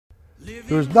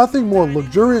There is nothing more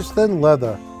luxurious than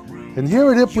leather. And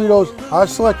here at Ippolitos, our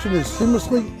selection is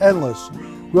seamlessly endless.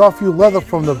 We offer you leather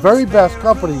from the very best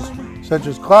companies such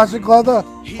as Classic Leather,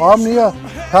 Omnia,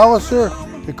 Palliser,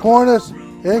 Ippolitos,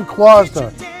 and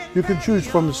Klausner. You can choose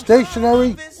from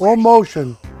stationary or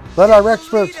motion. Let our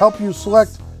experts help you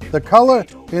select the color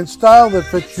and style that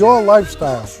fits your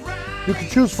lifestyle. You can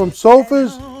choose from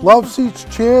sofas, love seats,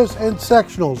 chairs, and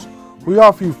sectionals. We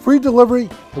offer you free delivery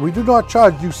and we do not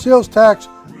charge you sales tax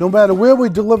no matter where we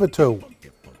deliver to.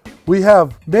 We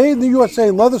have made in the USA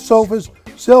leather sofas,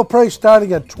 sale price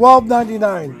starting at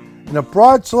 $12.99 in a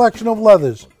broad selection of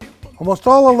leathers. Almost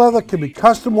all the leather can be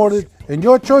custom ordered in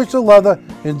your choice of leather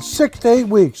in 6 to 8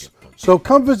 weeks. So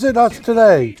come visit us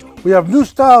today. We have new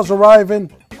styles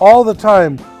arriving all the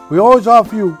time. We always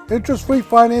offer you interest-free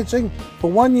financing for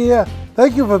 1 year.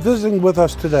 Thank you for visiting with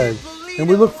us today, and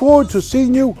we look forward to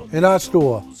seeing you in our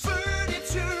store.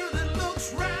 Furniture that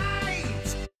looks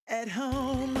right at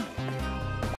home.